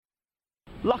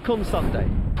Luck on Sunday,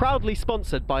 proudly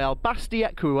sponsored by Al Basti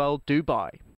Equiworld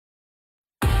Dubai.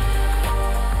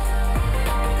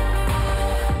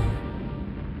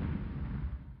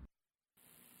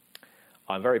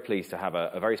 I'm very pleased to have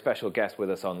a very special guest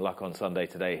with us on Luck on Sunday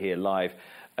today here live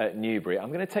at Newbury. I'm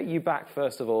going to take you back,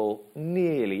 first of all,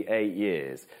 nearly 8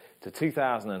 years to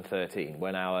 2013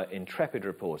 when our intrepid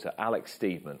reporter Alex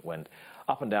Steedman went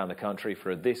up and down the country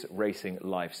for a This Racing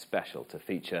Life special to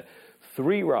feature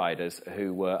 3 riders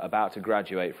who were about to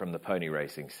graduate from the pony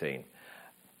racing scene.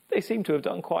 They seem to have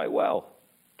done quite well.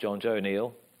 John Joe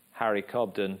O'Neill, Harry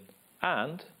Cobden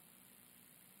and...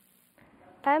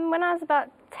 When I was about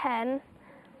 10,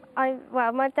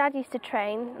 my dad used to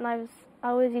train and I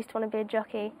always used to want to be a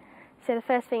jockey. So the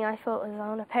first thing I thought was I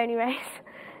want a pony race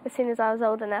as soon as I was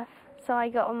old enough. So I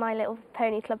got on my little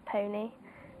pony club pony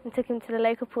and took him to the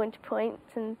local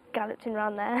point-to-points and galloped him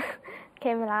around there.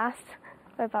 Came last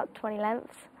by about 20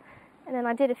 lengths. And then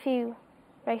I did a few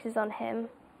races on him.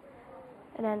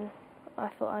 And then I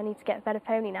thought I need to get a better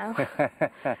pony now.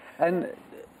 And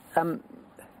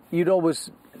you'd always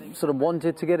sort of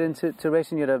wanted to get into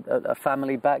racing? You had a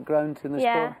family background in the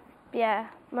sport? Yeah.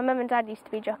 My mum and dad used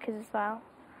to be jockeys as well.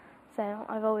 So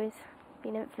I've always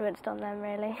been influenced on them,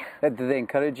 really. Did they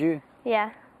encourage you?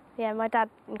 Yeah, my dad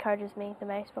encourages me the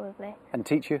most, probably. And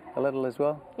teach you a little as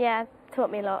well? Yeah, taught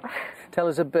me a lot. Tell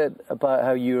us a bit about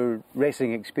how your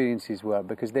racing experiences were,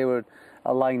 because they were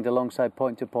aligned alongside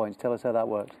point-to-points. Tell us how that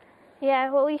worked. Yeah,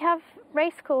 well, we have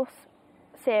racecourse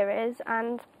series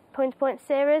and point-to-point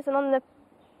series, and on the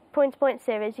point-to-point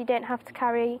series you don't have to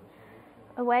carry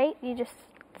a weight, you just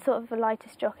sort of the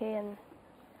lightest jockey and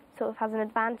sort of has an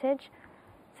advantage.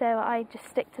 So I just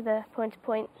stick to the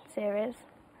point-to-point series,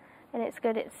 and it's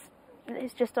good.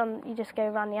 It's just on. You just go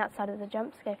around the outside of the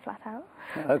jumps, go flat out.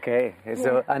 Okay.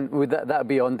 So and would that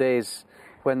be on days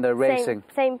when they're racing?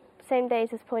 Same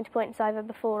days as point-to-point, so either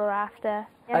before or after.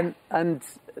 Yeah. And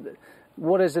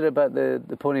what is it about the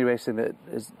pony racing that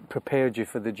has prepared you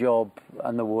for the job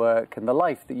and the work and the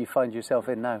life that you find yourself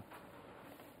in now?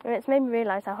 It's made me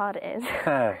realise how hard it is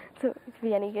to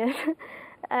be any good.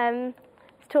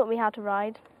 It's taught me how to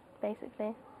ride,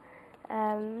 basically.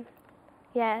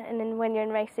 Yeah, and then when you're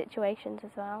in race situations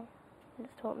as well,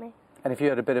 it's taught me. And if you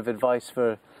had a bit of advice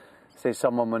for, say,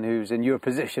 someone who's in your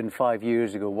position 5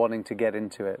 years ago wanting to get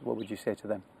into it, what would you say to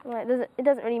them? Well, it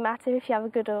doesn't really matter if you have a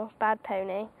good or bad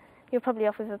pony. You're probably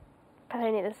off with a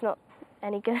pony that's not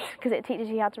any good because it teaches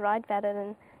you how to ride better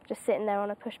than just sitting there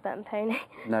on a push-button pony.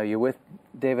 Now, you're with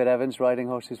David Evans riding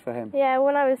horses for him? Yeah,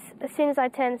 as soon as I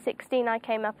turned 16, I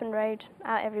came up and rode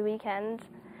out every weekend.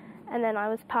 And then I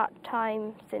was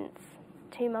part-time since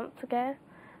 2 months ago.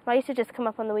 I used to just come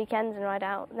up on the weekends and ride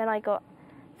out. Then I got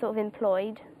sort of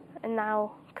employed. And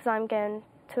now, because I'm going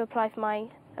to apply for my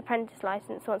apprentice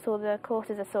licence, once all the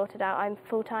courses are sorted out, I'm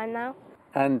full-time now.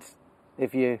 And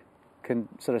if you can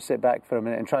sort of sit back for a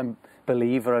minute and try and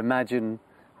believe or imagine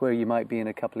where you might be in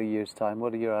a couple of years' time,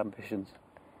 what are your ambitions?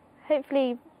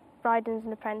 Hopefully riding as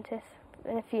an apprentice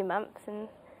in a few months and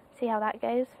see how that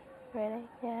goes, really,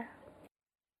 yeah.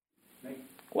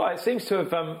 Well, it seems to have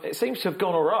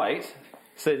gone all right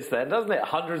since then, doesn't it?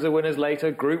 Hundreds of winners later,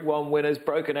 Group 1 winners,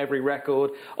 broken every record,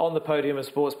 on the podium of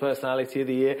Sports Personality of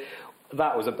the Year.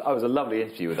 That was a lovely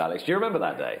interview with Alex. Do you remember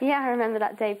that day? Yeah, I remember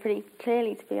that day pretty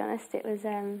clearly, to be honest. It was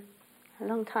a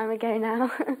long time ago now.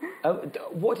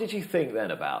 What did you think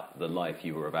then about the life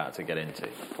you were about to get into?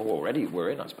 Or already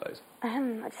were in, I suppose?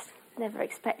 I just never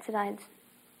expected I'd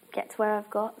get to where I've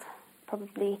got.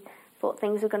 Probably thought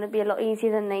things were going to be a lot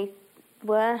easier than they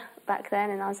were back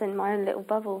then, and I was in my own little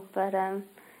bubble. But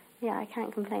yeah, I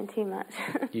can't complain too much.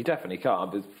 You definitely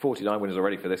can't. There's 49 winners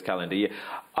already for this calendar year.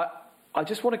 I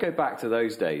just want to go back to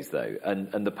those days, though,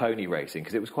 and the pony racing,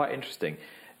 because it was quite interesting.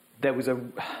 There was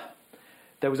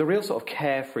a real sort of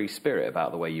carefree spirit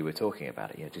about the way you were talking about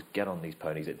it. You know, just get on these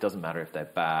ponies. It doesn't matter if they're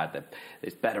bad.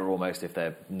 It's better almost if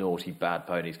they're naughty, bad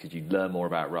ponies, because you learn more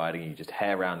about riding. You just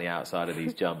hair around the outside of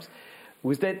these jumps.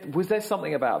 Was there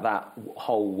something about that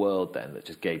whole world then that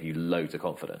just gave you loads of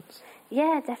confidence?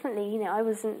 Yeah, definitely. You know, I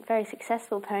wasn't very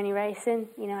successful pony racing.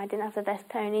 You know, I didn't have the best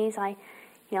ponies. I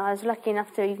was lucky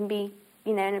enough to even be,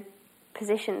 in a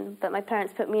position that my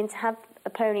parents put me in to have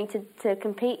a pony to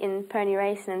compete in pony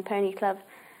racing and pony club.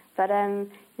 But, I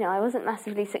wasn't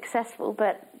massively successful,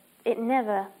 but it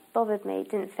never bothered me.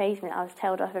 It didn't faze me. I was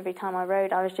tailed off every time I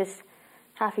rode. I was just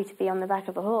happy to be on the back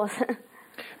of a horse.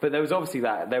 But there was obviously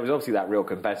that real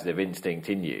competitive instinct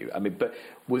in you. I mean, but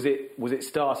was it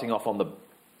starting off on the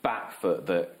back foot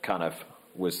that kind of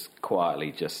was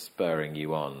quietly just spurring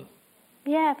you on?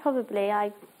 Yeah, probably.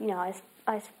 I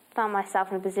found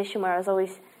myself in a position where I was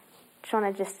always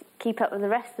trying to just keep up with the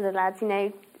rest of the lads,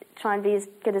 try and be as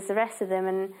good as the rest of them.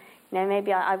 And,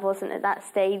 maybe I wasn't at that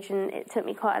stage, and it took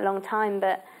me quite a long time,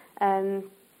 but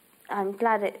I'm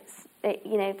glad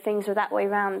things were that way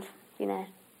round,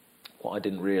 What I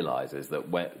didn't realise is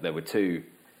that there were two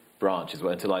branches,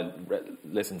 until I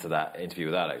listened to that interview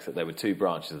with Alex, that there were two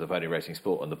branches of the pony racing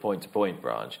sport, and the point-to-point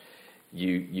branch,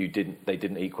 they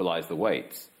didn't equalise the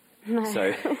weights.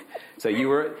 No. So you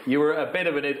were a bit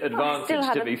of an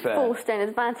advantage, to be fair. I still had a 4 stone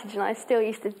advantage, and I still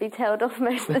used to be tailed off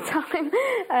most of the time.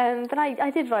 But I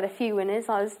did ride a few winners.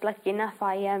 I was lucky enough.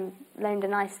 I loaned a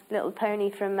nice little pony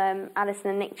from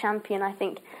Alison and Nick Champion. I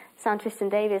think Sam Tristan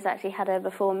Davies actually had her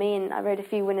before me, and I rode a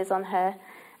few winners on her.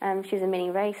 She was a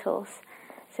mini racehorse,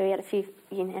 so we had a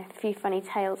few funny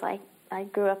tales. I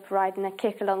grew up riding a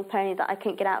kick-along pony that I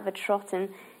couldn't get out of a trot, and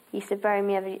used to bury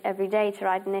me every day to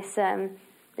ride in this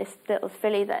little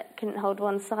filly that couldn't hold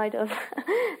one side of.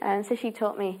 So she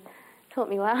taught me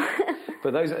well.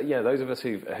 But those of us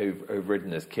who've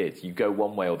ridden as kids, you go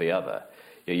one way or the other.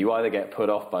 You either get put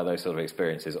off by those sort of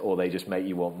experiences, or they just make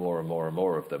you want more and more and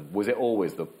more of them. Was it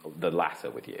always the latter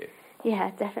with you?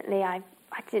 Yeah, definitely. I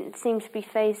didn't seem to be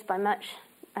fazed by much,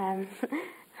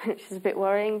 which is a bit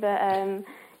worrying. But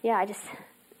I just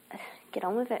get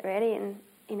on with it, really. And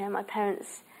my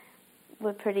parents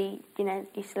were pretty,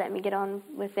 used to let me get on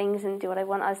with things and do what I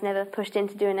want. I was never pushed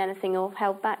into doing anything or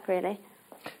held back, really.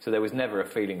 So there was never a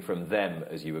feeling from them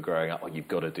as you were growing up, you've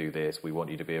got to do this, we want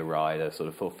you to be a rider, sort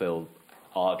of fulfil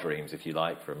our dreams, if you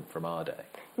like, from our day?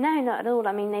 No, not at all.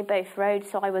 I mean, they both rode,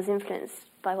 so I was influenced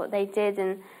by what they did,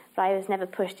 but I was never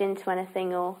pushed into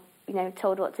anything or,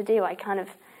 told what to do. I kind of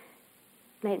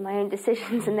made my own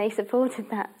decisions, and they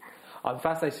supported that. I'm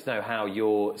fascinated to know how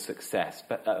your success,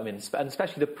 and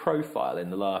especially the profile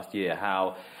in the last year,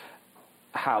 how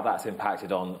that's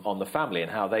impacted on the family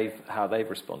and how they've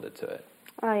responded to it.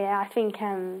 Oh yeah, I think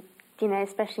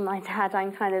especially my dad.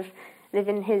 I'm kind of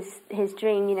living his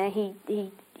dream.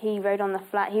 He rode on the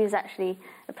flat. He was actually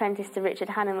apprenticed to Richard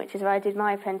Hannon, which is where I did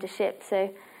my apprenticeship. So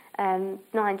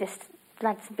I'm just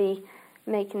glad to be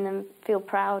making them feel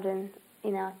proud, and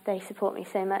they support me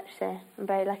so much, so I'm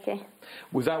very lucky.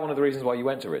 Was that one of the reasons why you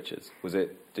went to Richards?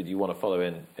 Did you want to follow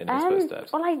in his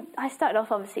footsteps? Well, I started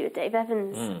off obviously with Dave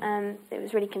Evans. It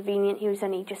was really convenient. He was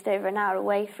only just over an hour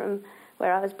away from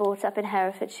where I was brought up in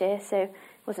Herefordshire, so it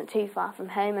wasn't too far from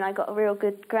home, and I got a real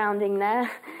good grounding there,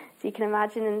 so you can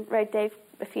imagine, and rode Dave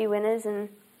a few winners and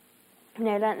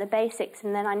learnt the basics,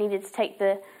 and then I needed to take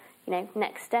the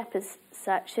next step as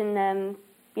such, and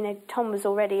Tom was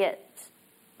already at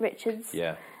Richards.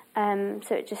 Yeah.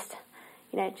 So it just,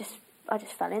 I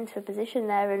just fell into a position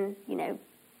there, and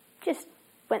just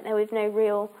went there with no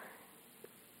real.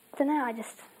 I don't know. I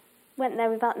just went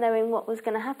there without knowing what was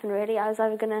going to happen. Really, it was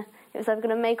either going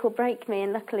to make or break me,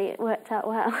 and luckily it worked out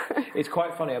well. It's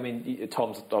quite funny. I mean,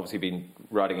 Tom's obviously been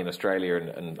riding in Australia,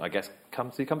 and I guess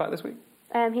does he come back this week?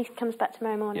 He comes back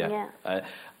tomorrow morning. Yeah.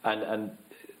 And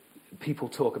people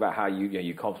talk about how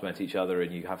you complement each other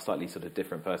and you have slightly sort of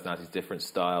different personalities, different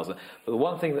styles. But the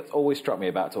one thing that's always struck me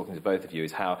about talking to both of you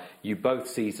is how you both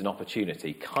seized an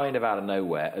opportunity kind of out of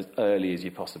nowhere as early as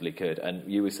you possibly could.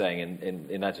 And you were saying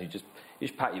in Agile, you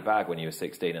just pack your bag when you were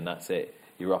 16 and that's it.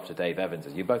 You're off to Dave Evans.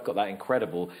 You both got that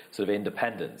incredible sort of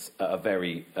independence at a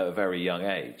very young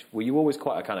age. Were you always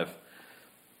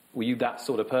were you that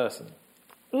sort of person?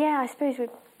 Yeah, I suppose we're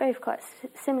both quite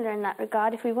similar in that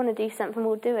regard. If we want to do something,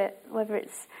 we'll do it, whether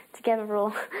it's together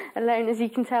or alone, as you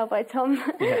can tell by Tom.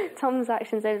 Yeah. Tom's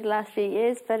actions over the last few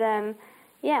years. But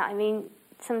yeah, I mean,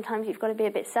 sometimes you've got to be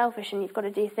a bit selfish and you've got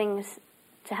to do things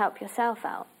to help yourself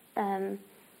out.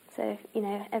 So,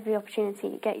 every opportunity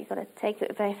you get, you've got to take it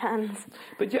with both hands.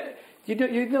 But yeah, you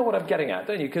know what I'm getting at,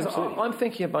 don't you? Because I'm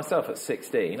thinking of myself at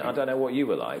 16. I don't know what you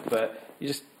were like, but you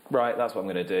just, right, that's what I'm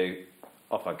going to do.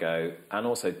 Off I go. And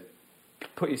also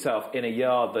put yourself in a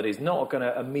yard that is not going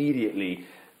to immediately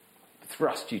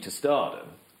thrust you to stardom.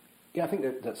 Yeah, I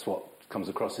think that's what comes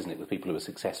across, isn't it, with people who are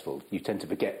successful. You tend to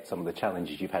forget some of the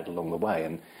challenges you've had along the way,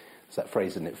 and it's that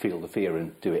phrase, isn't it, feel the fear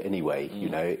and do it anyway.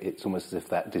 It's almost as if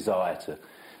that desire to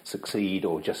succeed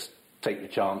or just take the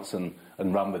chance and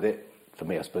run with it. For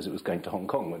me, I suppose it was going to Hong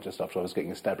Kong just after I was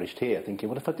getting established here, thinking,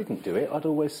 well, if I didn't do it, I'd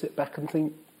always sit back and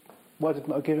think, why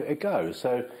didn't I give it a go?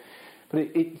 So, but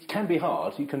it can be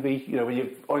hard. You can be, when you're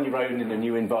on your own in a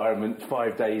new environment,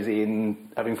 5 days in,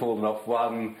 having fallen off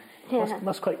one,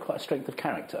 must create quite a strength of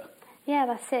character. Yeah,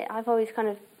 that's it. I've always kind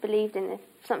of believed in if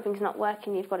something's not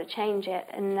working, you've got to change it,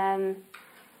 and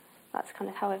that's kind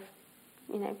of how I've,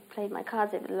 played my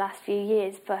cards over the last few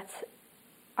years. But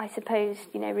I suppose,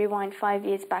 rewind 5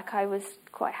 years back, I was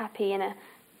quite happy in a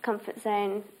comfort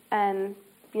zone,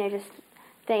 just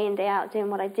day in, day out doing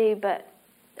what I do. But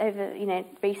over,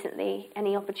 recently,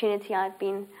 any opportunity I've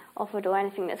been offered or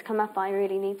anything that's come up, I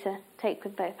really need to take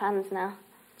with both hands now.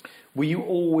 Were you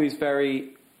always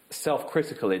very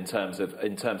self-critical in terms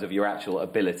of your actual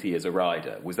ability as a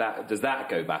rider? Does that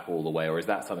go back all the way, or is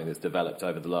that something that's developed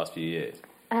over the last few years?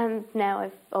 No,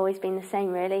 I've always been the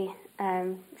same, really.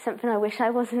 Something I wish I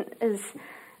wasn't as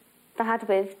bad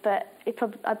with, but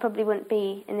I probably wouldn't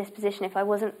be in this position if I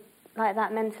wasn't like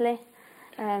that mentally.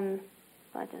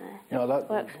 I don't know. It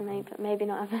works for me, but maybe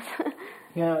not others.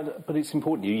 Yeah, but it's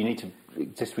important. You need to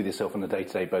exist with yourself on a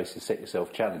day-to-day basis, set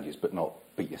yourself challenges, but not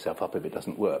beat yourself up if it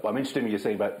doesn't work. But I'm interested in what you're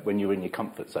saying about when you're in your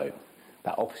comfort zone.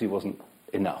 That obviously wasn't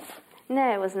enough.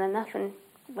 No, it wasn't enough. And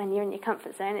when you're in your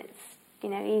comfort zone, it's,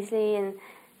 easy, and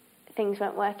things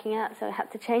weren't working out, so I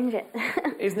had to change it.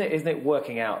 Isn't it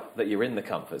working out that you're in the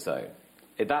comfort zone?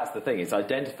 That's the thing. It's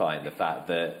identifying the fact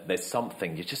that there's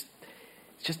something you're just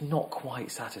not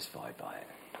quite satisfied by it.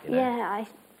 Yeah, I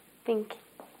think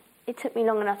it took me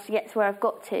long enough to get to where I've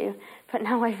got to, but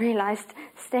now I've realised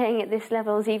staying at this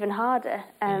level is even harder.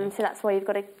 So that's why you've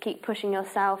got to keep pushing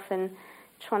yourself and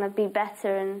trying to be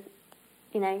better and,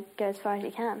 go as far as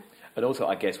you can. And also,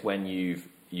 I guess when you've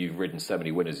ridden so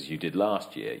many winners as you did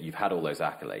last year, you've had all those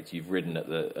accolades, you've ridden at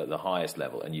the highest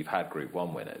level, and you've had Group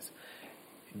 1 winners.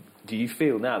 Do you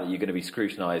feel now that you're going to be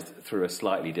scrutinised through a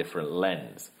slightly different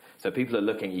lens? So people are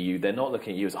looking at you, they're not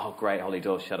looking at you as, oh, great, Holly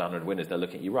Doyle, she had 100 winners. They're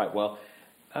looking at you, right, well,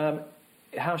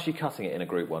 how's she cutting it in a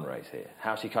Group 1 race here?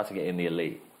 How's she cutting it in the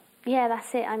elite? Yeah,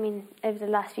 that's it. I mean, over the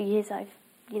last few years, I've,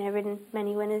 ridden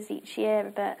many winners each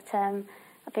year, but I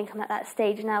think I'm at that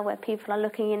stage now where people are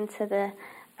looking into the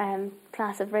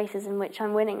class of races in which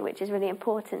I'm winning, which is really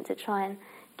important to try and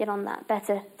get on that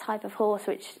better type of horse,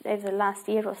 which over the last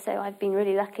year or so I've been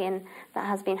really lucky and that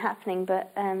has been happening.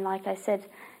 But like I said,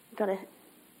 you've got to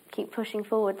keep pushing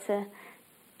forward to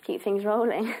keep things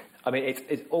rolling. I mean,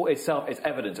 it's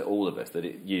evident to all of us that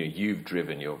you've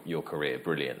driven your career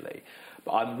brilliantly.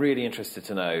 But I'm really interested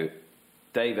to know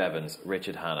Dave Evans,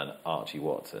 Richard Hannon, Archie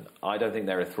Watson. I don't think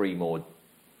there are three more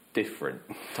different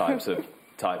types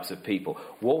of people.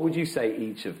 What would you say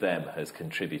each of them has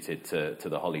contributed to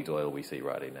the Holly Doyle we see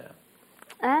riding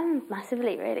now?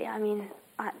 Massively, really. I mean,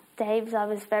 at Dave's, I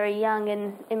was very young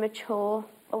and immature.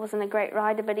 I wasn't a great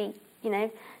rider, but he,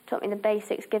 taught me the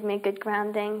basics, gave me a good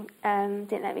grounding,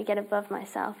 didn't let me get above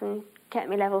myself and kept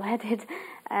me level-headed.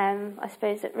 I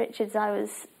suppose at Richard's I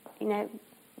was,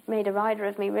 made a rider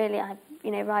of me, really.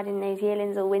 Riding those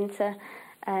yearlings all winter,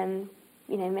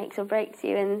 makes or breaks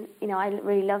you. And, I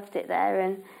really loved it there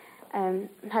and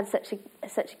had such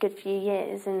a good few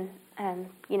years. And,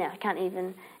 I can't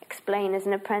even explain as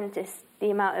an apprentice the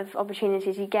amount of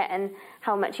opportunities you get and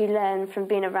how much you learn from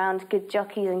being around good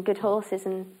jockeys and good horses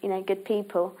and, good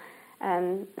people.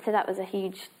 So that was a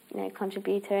huge,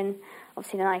 contributor. And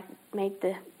obviously then I made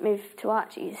the move to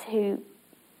Archie's, who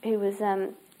was,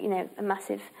 a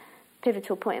massive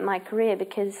pivotal point in my career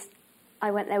because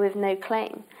I went there with no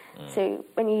claim. So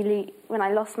when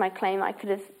I lost my claim, I could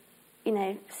have,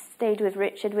 stayed with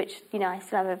Richard, which, I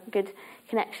still have a good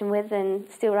connection with and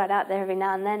still ride out there every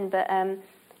now and then. But,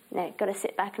 got to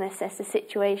sit back and assess the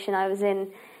situation I was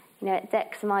in. At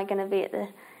Dex, am I going to be at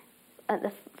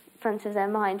the front of their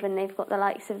mind when they've got the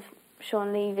likes of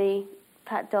Sean Levy,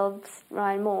 Pat Dobbs,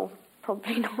 Ryan Moore?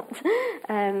 Probably not.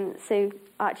 So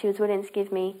Archie was willing to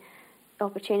give me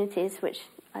opportunities, which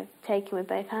I've taken with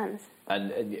both hands.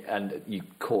 And you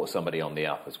caught somebody on the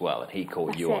up as well, and he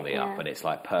caught you on the up, and it's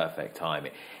like perfect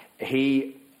timing.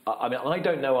 I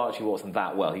don't know Archie Watson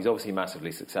that well. He's obviously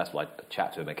massively successful. I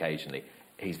chat to him occasionally.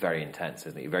 He's very intense,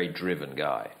 isn't he? A very driven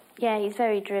guy. Yeah, he's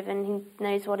very driven. He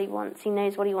knows what he wants. He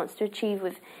knows what he wants to achieve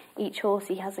with each horse.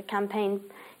 He has a campaign.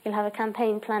 He'll have a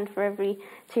campaign planned for every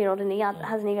 2-year-old in the yard that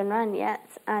hasn't even run yet.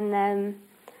 And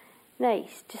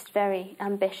he's just very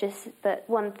ambitious. But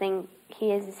one thing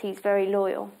he is he's very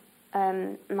loyal.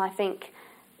 And I think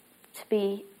to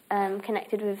be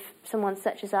connected with someone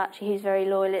such as Archie, who's very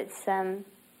loyal, it's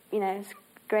it's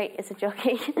great as a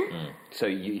jockey. So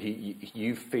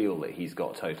you feel that he's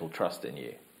got total trust in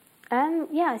you?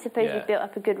 I suppose we've built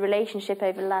up a good relationship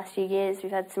over the last few years.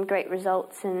 We've had some great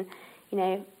results, and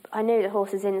I know the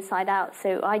horses inside out,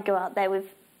 so I go out there with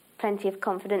plenty of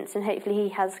confidence, and hopefully he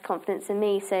has confidence in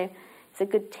me. So it's a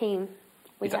good team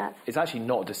we have. It's actually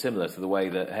not dissimilar to the way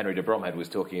that Henry de Bromhead was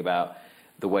talking about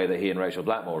the way that he and Rachel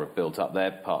Blackmore have built up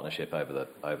their partnership over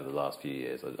the last few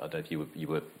years. I don't know if you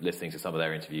were listening to some of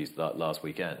their interviews last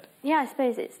weekend. Yeah, I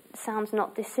suppose it sounds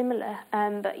not dissimilar,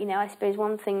 but I suppose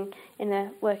one thing in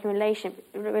a working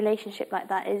relationship like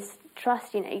that is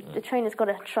trust. The trainer's got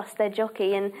to trust their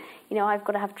jockey, and I've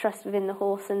got to have trust within the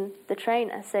horse and the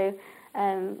trainer. So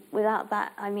without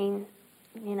that, I mean,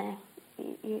 you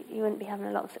wouldn't be having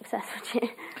a lot of success, would you?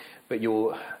 But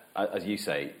as you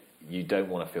say, you don't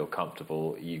want to feel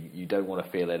comfortable. You don't want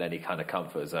to feel in any kind of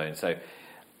comfort zone. So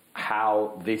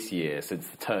how this year, since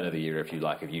the turn of the year, if you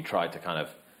like, have you tried to kind of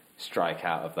strike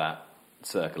out of that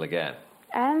circle again?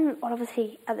 Well,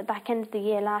 obviously, at the back end of the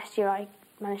year last year, I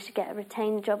managed to get a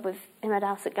retained job with Imad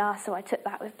Al Sagar, so I took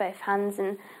that with both hands,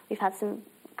 and we've had some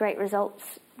great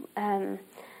results,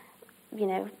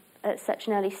 at such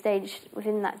an early stage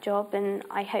within that job, and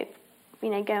I hope,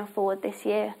 going forward this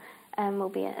year will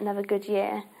be another good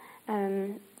year.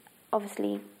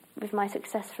 Obviously, with my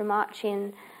success from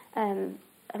Archie, and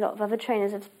a lot of other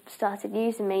trainers have started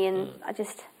using me, and I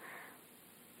just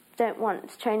don't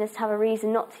want trainers to have a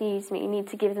reason not to use me. You need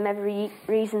to give them every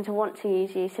reason to want to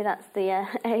use you. So that's the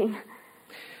aim.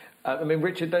 I mean,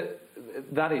 Richard,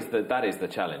 that is the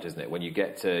challenge, isn't it? When you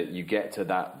get to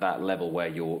that level where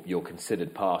you're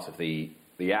considered part of the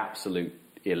absolute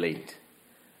elite,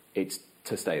 it's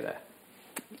to stay there.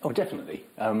 Oh, definitely.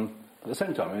 At the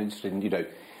same time, I'm interested in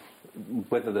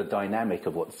whether the dynamic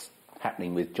of what's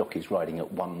happening with jockeys riding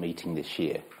at one meeting this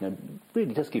year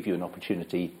really does give you an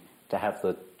opportunity to have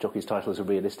the jockey's title as a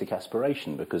realistic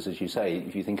aspiration, because, as you say,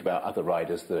 if you think about other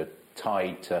riders that are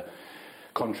tied to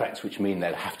contracts which mean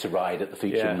they'll have to ride at the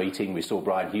featured meeting. We saw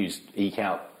Brian Hughes eke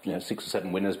out 6 or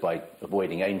 7 winners by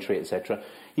avoiding Aintree, etc.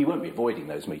 You won't be avoiding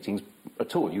those meetings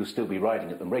at all. You'll still be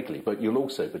riding at them regularly, but you'll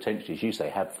also potentially, as you say,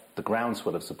 have the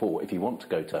groundswell of support if you want to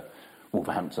go to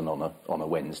Wolverhampton on a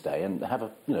Wednesday and have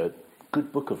a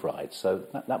good book of rides. So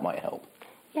that might help.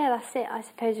 Yeah, that's it. I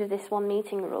suppose with this one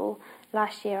meeting rule,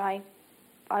 last year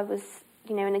I was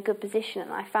in a good position,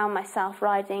 and I found myself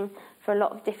riding for a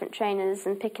lot of different trainers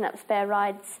and picking up spare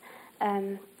rides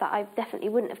that I definitely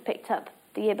wouldn't have picked up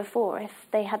the year before if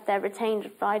they had their retained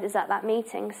riders at that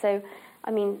meeting. So,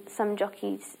 I mean, some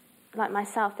jockeys like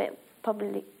myself, it's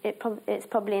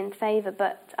probably in favour,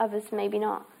 but others maybe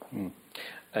not. Mm.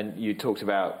 And you talked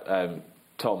about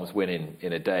Tom's winning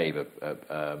in a day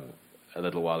a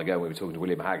little while ago. We were talking to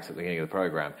William Haggs at the beginning of the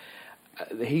programme.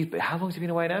 How long has he been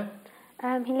away now?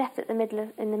 He left in the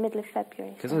middle of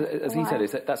February. Because as he said,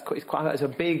 it's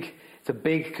a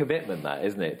big commitment, that,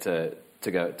 isn't it,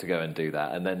 to go and do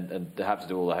that, and to have to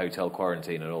do all the hotel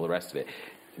quarantine and all the rest of it.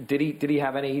 Did he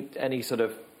have any sort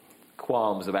of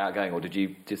qualms about going, or did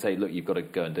you just say, look, you've got to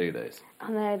go and do this? Oh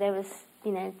no, there was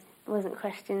wasn't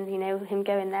questioned him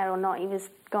going there or not. He was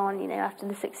gone. After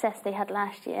the success they had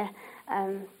last year.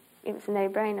 It was a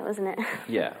no-brainer, wasn't it?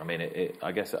 Yeah, I mean,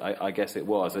 I guess it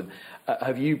was. And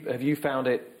have you found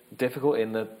it difficult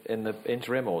in the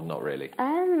interim, or not really?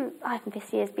 I think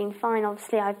this year's been fine.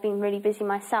 Obviously, I've been really busy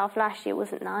myself. Last year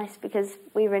wasn't nice because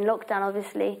we were in lockdown,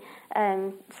 obviously,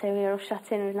 so we were all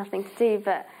shut in with nothing to do.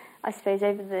 But I suppose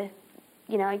over the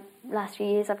last few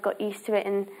years, I've got used to it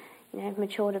and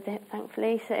matured a bit,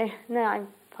 thankfully. So no, I'm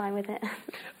fine with it.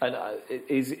 And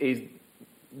is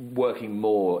working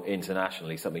more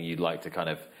internationally something you'd like to kind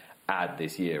of add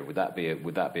this year? Would that be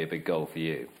a big goal for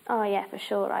you? Oh yeah, for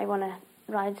sure. I want to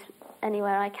ride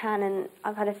anywhere I can, and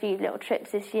I've had a few little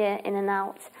trips this year in and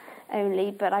out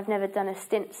only, but I've never done a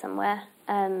stint somewhere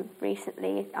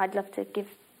recently. I'd love to give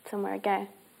somewhere a go.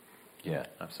 Yeah,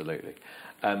 absolutely.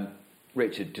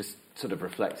 Richard, just sort of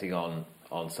reflecting on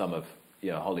some of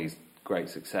Holly's great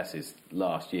successes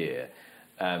last year,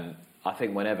 I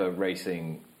think whenever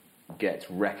racing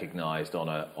gets recognised on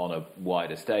a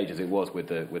wider stage, as it was with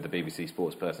the BBC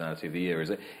Sports Personality of the Year,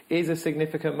 is a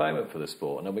significant moment for the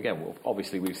sport. And again,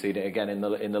 obviously we've seen it again in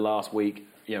the last week,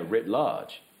 writ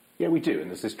large. Yeah, we do, and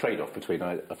there's this trade-off between,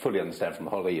 I fully understand from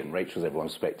Holly and Rachel's,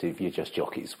 everyone's perspective, you're just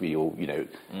jockeys, we all,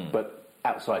 but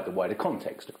outside the wider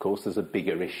context, of course, there's a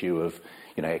bigger issue of,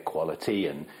 equality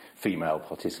and female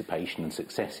participation and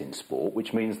success in sport,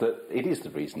 which means that it is the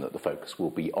reason that the focus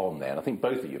will be on there. And I think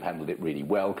both of you have handled it really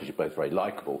well because you're both very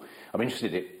likeable. I'm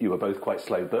interested in, you were both quite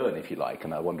slow burn, if you like,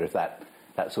 and I wonder if that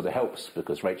sort of helps,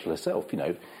 because Rachel herself,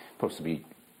 possibly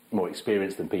more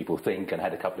experienced than people think and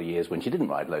had a couple of years when she didn't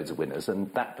ride loads of winners,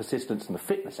 and that persistence and the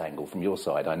fitness angle from your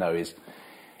side, I know, is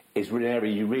an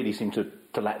area you really seem to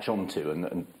latch onto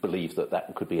and believe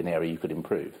that could be an area you could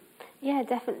improve. Yeah,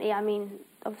 definitely. I mean,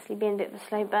 obviously being a bit of a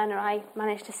slow burner, I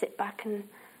managed to sit back and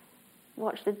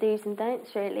watch the do's and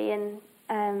don'ts, really, and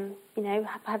have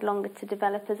had longer to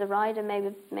develop as a rider,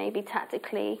 maybe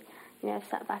tactically, I've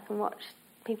sat back and watched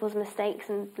people's mistakes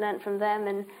and learnt from them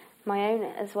and my own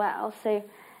as well. So,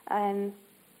 I've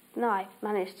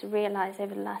managed to realise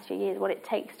over the last few years what it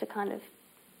takes to kind of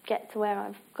get to where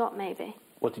I've got, maybe.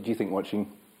 What did you think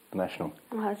watching the national?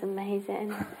 Oh, it was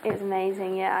amazing. It was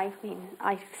amazing, yeah. I mean,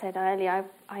 I said earlier,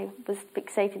 I was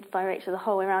fixated by Rachel the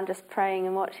whole way around, just praying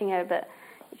and watching her, but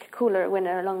you could call her a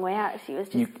winner a long way out. She was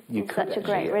just in such a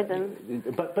great rhythm.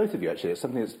 But both of you, actually, it's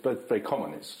something that's both very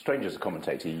common. It's strange as a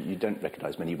commentator, you don't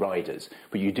recognise many riders,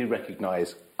 but you do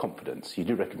recognise confidence. You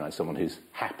do recognise someone who's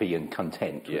happy and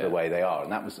content with the way they are,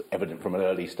 and that was evident from an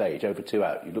early stage. Over 2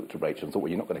 out, you looked at Rachel and thought, well,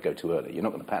 you're not going to go too early, you're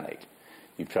not going to panic.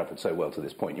 You've travelled so well to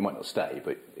this point, you might not stay,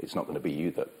 but it's not going to be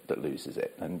you that loses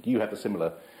it. And you have a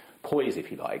similar poise,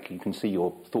 if you like. You can see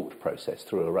your thought process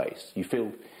through a race. You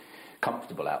feel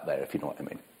comfortable out there, if you know what I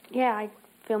mean. Yeah, I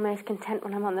feel most content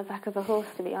when I'm on the back of a horse,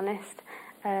 to be honest.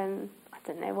 I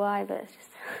don't know why, but it's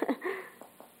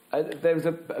just... There was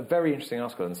a very interesting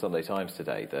article in the Sunday Times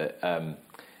today that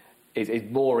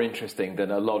is more interesting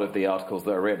than a lot of the articles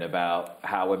that are written about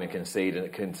how women can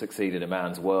succeed in a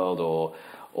man's world, or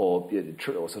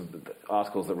sort of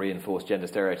articles that reinforce gender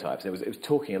stereotypes. It was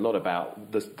talking a lot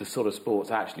about the sort of sports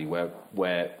actually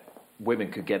where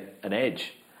women could get an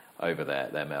edge over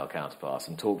their male counterparts,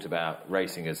 and talked about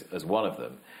racing as one of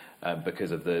them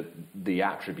because of the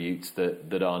attributes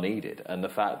that are needed, and the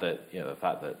fact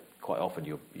that quite often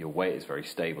your weight is very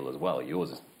stable as well.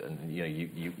 Yours is, and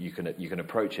you can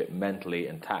approach it mentally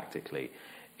and tactically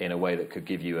in a way that could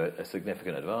give you a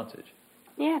significant advantage.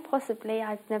 Yeah, possibly.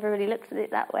 I've never really looked at it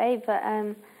that way, but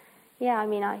yeah, I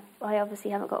mean, I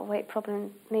obviously haven't got a weight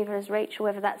problem, neither has Rachel.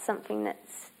 Whether that's something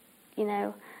that's,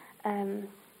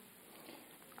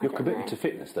 your commitment to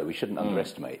fitness, though, we shouldn't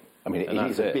underestimate. I mean, it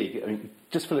is a big. I mean,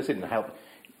 just fill us in how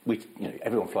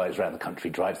everyone flies around the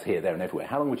country, drives here, there, and everywhere.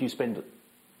 How long would you spend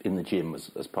in the gym as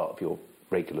part of your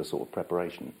regular sort of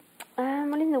preparation?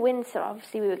 Well, in the winter,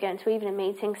 obviously, we were going to evening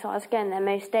meetings, so I was going there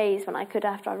most days when I could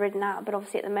after I'd ridden out. But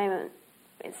obviously, at the moment,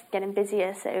 it's getting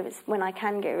busier, so it's when I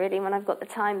can go, really, when I've got the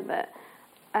time. But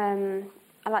I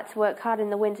like to work hard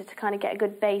in the winter to kind of get a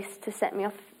good base to set me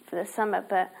off for the summer.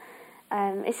 But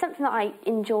it's something that I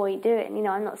enjoy doing.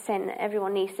 I'm not saying that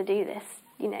everyone needs to do this.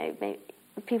 Maybe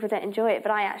people don't enjoy it,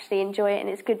 but I actually enjoy it, and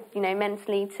it's good,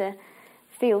 mentally to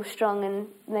feel strong and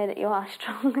know that you are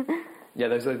strong. Yeah,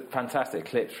 there's a fantastic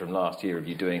clip from last year of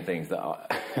you doing things that are...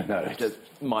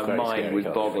 my mind scary, was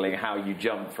boggling how you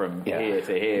jump from here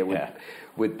to here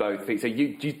with both feet. So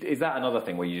is that another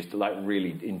thing where you just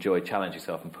really enjoy challenging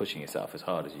yourself and pushing yourself as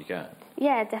hard as you can?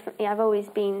 Yeah, definitely. I've always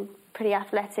been pretty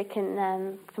athletic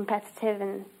and competitive,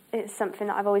 and it's something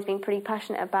that I've always been pretty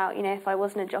passionate about. If I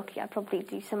wasn't a jockey, I'd probably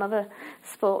do some other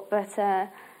sport, but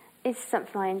it's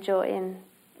something I enjoy, and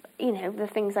the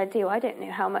things I do, I don't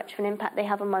know how much of an impact they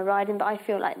have on my riding, but I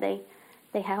feel like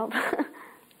they help.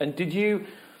 And could you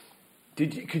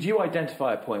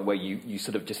identify a point where you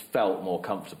sort of just felt more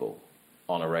comfortable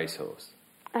on a racehorse?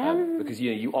 Because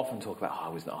you often talk about I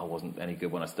wasn't any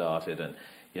good when I started, and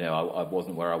I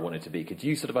wasn't where I wanted to be. Could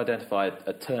you sort of identify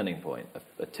a turning point,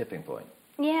 a tipping point?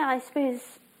 Yeah, I suppose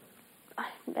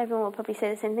everyone will probably say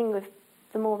the same thing. With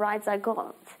the more rides I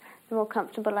got, the more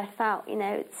comfortable I felt.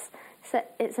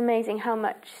 It's amazing how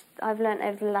much I've learnt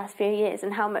over the last few years,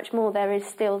 and how much more there is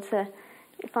still to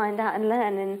find out and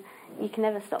learn, and you can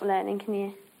never stop learning, can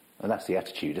you? And that's the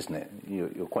attitude, isn't it?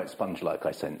 You're quite sponge-like,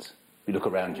 I sense. You look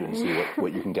around you and see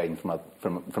what you can gain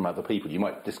from other people. You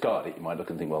might discard it, you might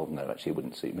look and think, well, no, actually it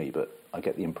wouldn't suit me, but I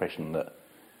get the impression that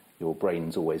your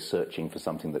brain's always searching for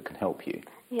something that can help you.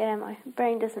 Yeah, my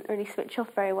brain doesn't really switch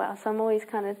off very well, so I'm always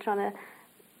kind of trying to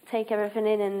take everything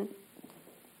in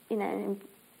and,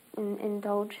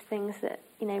 indulge things that,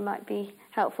 might be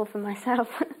helpful for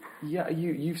myself. Yeah,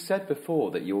 you've said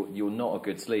before that you're not a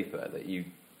good sleeper, that you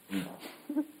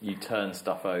turn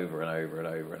stuff over and over and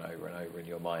over and over and over in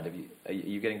your mind. Are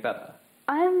you getting better?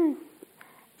 I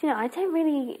don't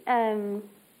really...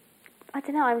 I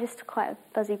don't know, I'm just quite a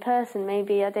buzzy person.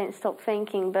 Maybe I don't stop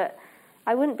thinking, but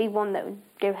I wouldn't be one that would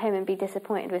go home and be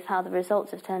disappointed with how the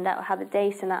results have turned out or how the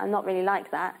day's turned out. I'm not really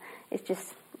like that. It's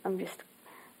just, I'm just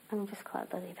quite a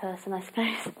buzzy person, I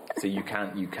suppose. So you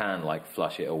can like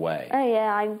flush it away. Oh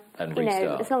yeah, and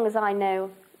restart. As long as I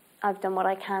know I've done what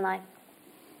I can, I've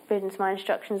written to my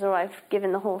instructions, or I've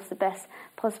given the horse the best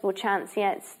possible chance.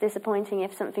 Yeah, it's disappointing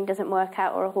if something doesn't work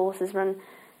out or a horse has run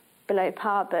below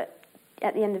par, but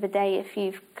at the end of the day, if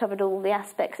you've covered all the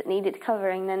aspects that needed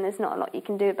covering, then there's not a lot you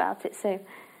can do about it. So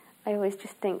I always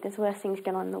just think there's worse things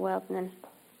going on in the world than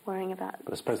worrying about it.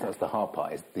 But I suppose that's the hard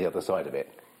part, is the other side of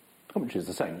it, which is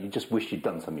the same. You just wish you'd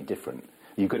done something different.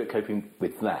 Are you good at coping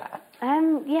with that? I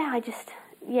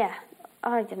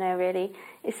don't know, really.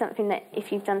 It's something that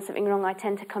if you've done something wrong, I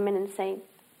tend to come in and say,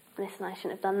 listen, I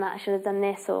shouldn't have done that, I should have done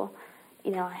this, or,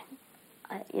 I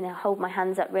hold my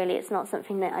hands up, really. It's not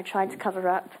something that I tried to cover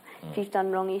up. If you've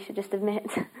done wrong, you should just admit.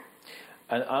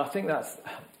 And I think that's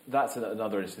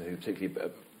another interesting thing,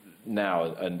 particularly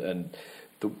now, and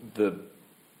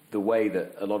the way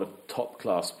that a lot of top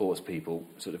class sports people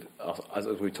sort of, as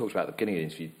we talked about at the beginning of the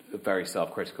interview, are very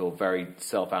self-critical, very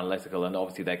self-analytical, and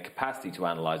obviously their capacity to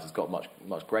analyse has got much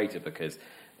greater because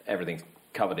everything's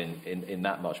covered in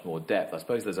that much more depth. I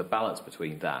suppose there's a balance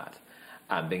between that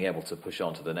and being able to push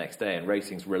on to the next day. And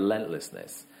racing's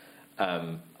relentlessness,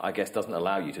 I guess, doesn't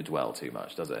allow you to dwell too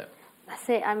much, does it? That's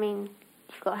it. I mean,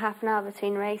 you've got half an hour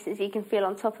between races. You can feel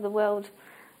on top of the world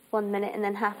 1 minute, and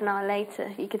then half an hour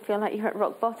later you could feel like you're at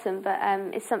rock bottom. But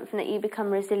it's something that you become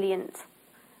resilient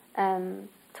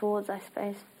towards, I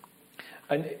suppose.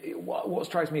 And what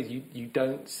strikes me is you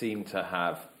don't seem to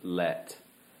have let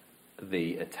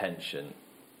the attention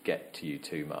get to you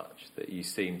too much. That you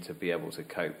seem to be able to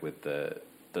cope with the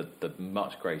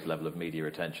much greater level of media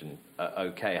attention.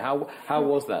 Okay, how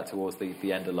was that towards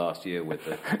the end of last year with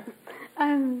the?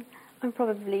 I'm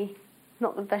probably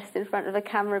not the best in front of a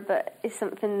camera, but it's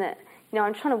something that, you know,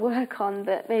 I'm trying to work on,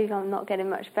 but maybe I'm not getting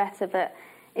much better, but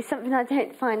it's something I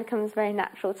don't find comes very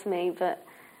natural to me. But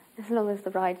as long as the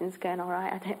riding's going all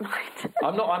right, I don't mind.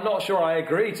 I'm not sure I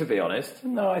agree, to be honest.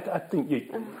 No, I think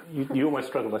you almost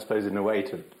struggle, I suppose, in a way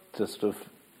to sort of,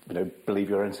 you know, believe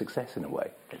your own success in a way.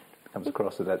 It comes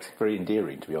across that that's very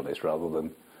endearing, to be honest, rather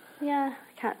than. Yeah,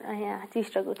 I do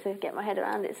struggle to get my head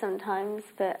around it sometimes,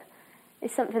 but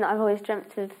it's something that I've always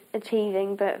dreamt of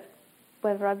achieving, but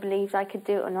whether I believed I could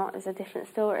do it or not is a different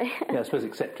story. Yeah, I suppose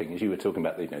accepting, as you were talking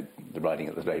about, the riding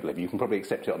at the state level, you can probably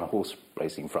accept it on a horse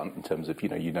racing front in terms of,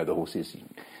 you know the horses,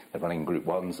 they're running Group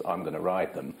 1s, I'm going to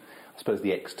ride them. I suppose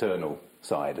the external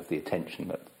side of the attention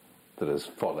that has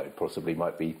followed possibly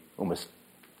might be almost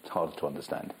harder to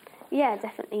understand. Yeah,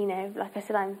 definitely, you know, like I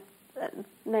said, I'm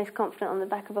most confident on the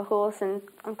back of a horse, and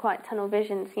I'm quite tunnel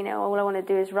visioned, you know, all I want to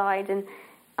do is ride, and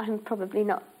I'm probably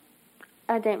not,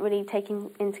 I don't really take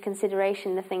into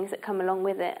consideration the things that come along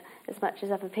with it as much as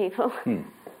other people.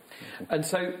 And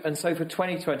so for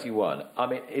 2021, I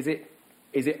mean, is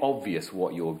it obvious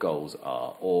what your goals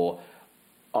are, or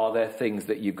are there things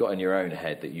that you've got in your own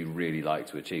head that you really like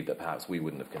to achieve that perhaps we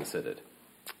wouldn't have considered?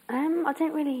 I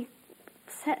don't really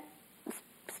set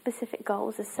specific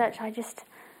goals as such. I just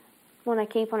want to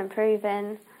keep on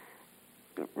improving,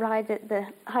 ride at the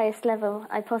highest level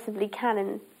I possibly can,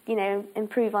 and, you know,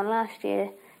 improve on last year's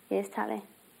tally.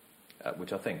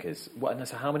 Which I think is...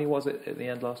 So how many was it at the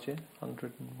end last year?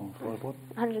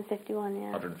 151,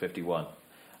 yeah. 151.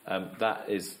 That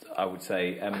is, I would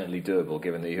say, eminently doable,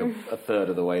 given that you're a third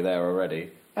of the way there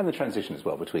already. And the transition as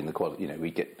well between the quality... You know,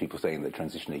 we get people saying that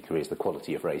transitionary careers, the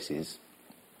quality of races,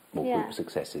 more group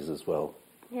successes as well.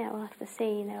 Yeah, we'll have to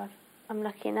see. You know, I'm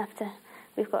lucky enough to...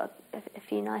 We've got a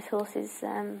few nice horses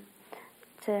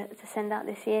to send out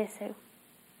this year, so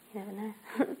you never know.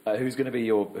 Who's going to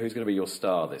be your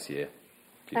star this year?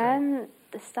 The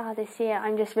star this year,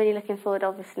 I'm just really looking forward.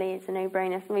 Obviously, it's a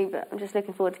no-brainer for me, but I'm just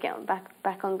looking forward to getting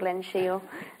back on Glen Shiel.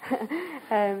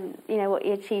 You know, what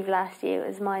he achieved last year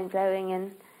was mind-blowing,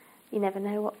 and you never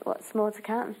know what's more to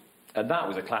come. And that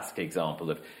was a classic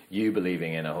example of you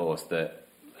believing in a horse that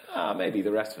maybe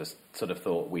the rest of us sort of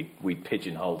thought we'd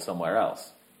pigeonholed somewhere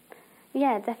else.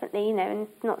 Yeah, definitely, you know, and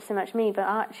not so much me, but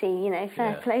Archie, you know,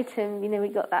 fair play to him. You know, we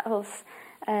got that horse,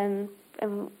 and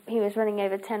he was running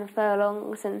over 10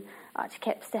 furlongs, and Archie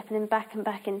kept stepping him back and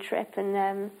back in trip.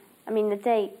 And, I mean, the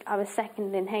day I was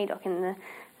second in Haydock in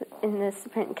the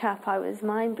Sprint Cup, I was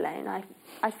mind-blown.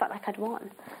 I felt like I'd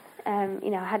won. You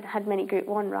know, I had many Group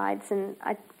 1 rides, and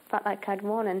I felt like I'd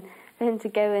won. And for him to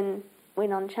go and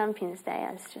win on Champions Day,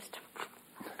 I was just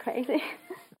crazy.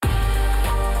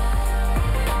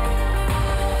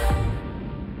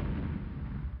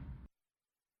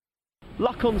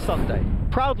 Luck on Sunday,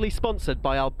 proudly sponsored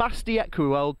by Al Basti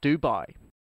Equiworld Dubai.